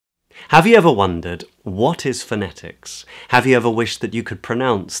Have you ever wondered, what is phonetics? Have you ever wished that you could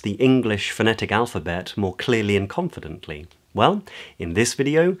pronounce the English phonetic alphabet more clearly and confidently? Well, in this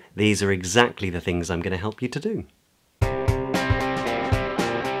video, these are exactly the things I'm going to help you to do.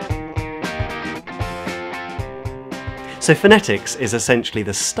 So phonetics is essentially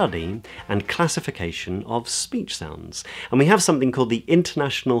the study and classification of speech sounds. And we have something called the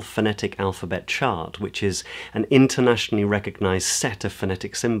International Phonetic Alphabet Chart, which is an internationally recognized set of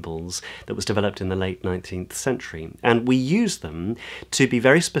phonetic symbols that was developed in the late 19th century. And we use them to be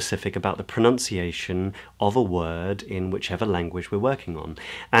very specific about the pronunciation of a word in whichever language we're working on.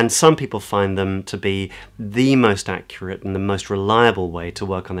 And some people find them to be the most accurate and the most reliable way to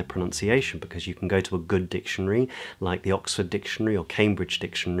work on their pronunciation, because you can go to a good dictionary like the Oxford Dictionary or Cambridge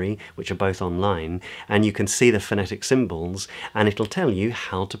Dictionary, which are both online, and you can see the phonetic symbols and it'll tell you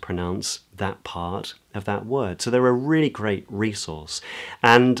how to pronounce that part of that word. So they're a really great resource.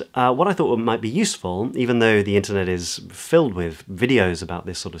 And what I thought might be useful, even though the internet is filled with videos about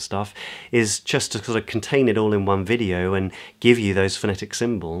this sort of stuff, is just to sort of contain it all in one video and give you those phonetic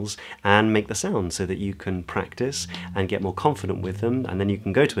symbols and make the sound so that you can practice and get more confident with them. And then you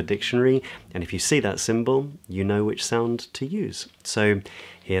can go to a dictionary, and if you see that symbol, you know which sound to use. So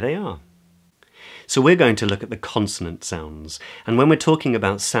here they are. So we're going to look at the consonant sounds, and when we're talking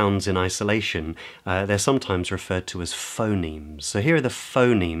about sounds in isolation, they're sometimes referred to as phonemes. So here are the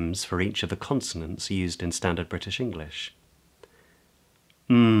phonemes for each of the consonants used in standard British English.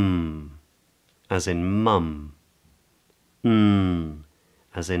 As in mum.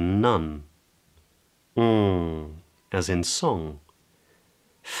 As in none. As in song.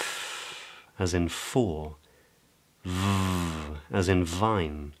 As in for. As in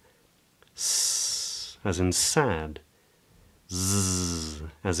vine. As in sad, z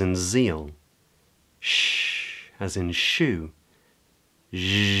as in zeal, sh as in shoe,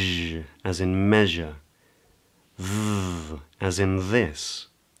 zh as in measure, v as in this,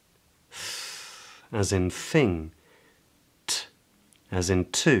 th as in thing, t as in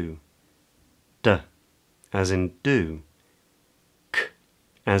to, d as in do, k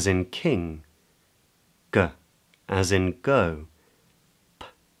as in king, g as in go, p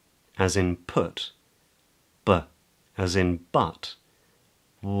as in put, b as in but,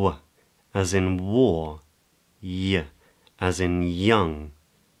 w as in war, y as in young,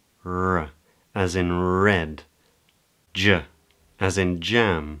 r as in red, j as in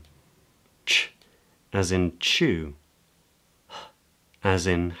jam, ch as in chew, h as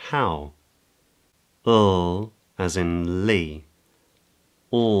in how, ul as in lee,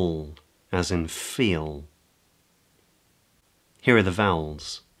 all as in feel. Here are the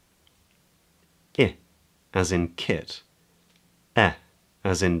vowels. I as in kit, e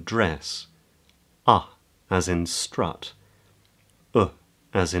as in dress, a as in strut, u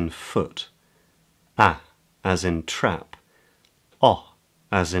as in foot, a as in trap, o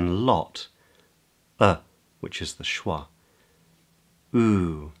as in lot, which is the schwa,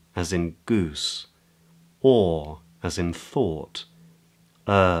 oo as in goose, or as in thought,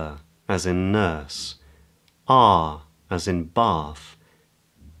 as in nurse, r as in bath,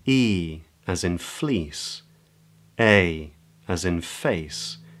 e as in fleece, a as in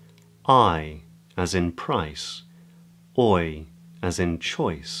face, I as in price, oi as in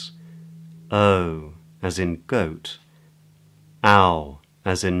choice, o as in goat, ow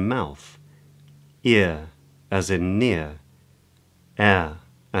as in mouth, ear as in near,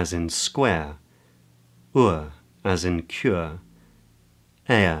 as in square, as in cure,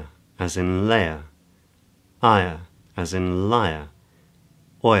 as in layer, as in liar,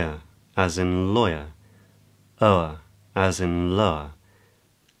 as in lawyer, as in lower,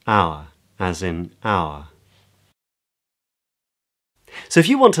 hour as in hour. So if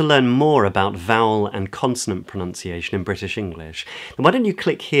you want to learn more about vowel and consonant pronunciation in British English, then why don't you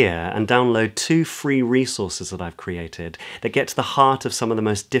click here and download 2 free resources that I've created that get to the heart of some of the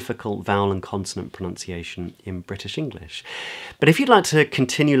most difficult vowel and consonant pronunciation in British English. But if you'd like to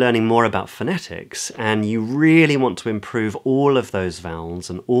continue learning more about phonetics and you really want to improve all of those vowels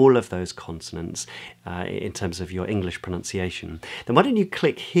and all of those consonants in terms of your English pronunciation, then why don't you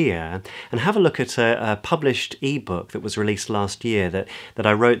click here and have a look at a published ebook that was released last year that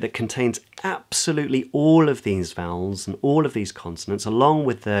I wrote that contains absolutely all of these vowels and all of these consonants along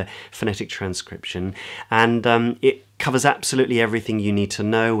with the phonetic transcription, and it covers absolutely everything you need to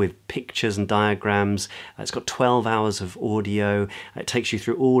know with pictures and diagrams. It's got 12 hours of audio. It takes you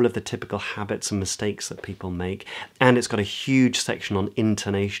through all of the typical habits and mistakes that people make. And it's got a huge section on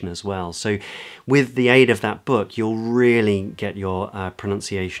intonation as well. So with the aid of that book, you'll really get your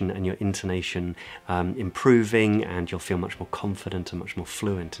pronunciation and your intonation improving, and you'll feel much more confident and much more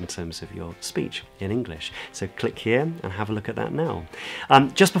fluent in terms of your speech in English. So click here and have a look at that now.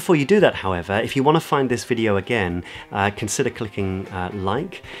 Just before you do that, however, if you want to find this video again, consider clicking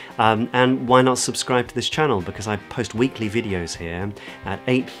like, and why not subscribe to this channel, because I post weekly videos here at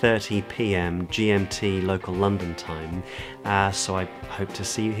 8:30 p.m. GMT local London time, so I hope to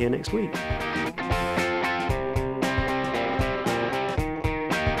see you here next week.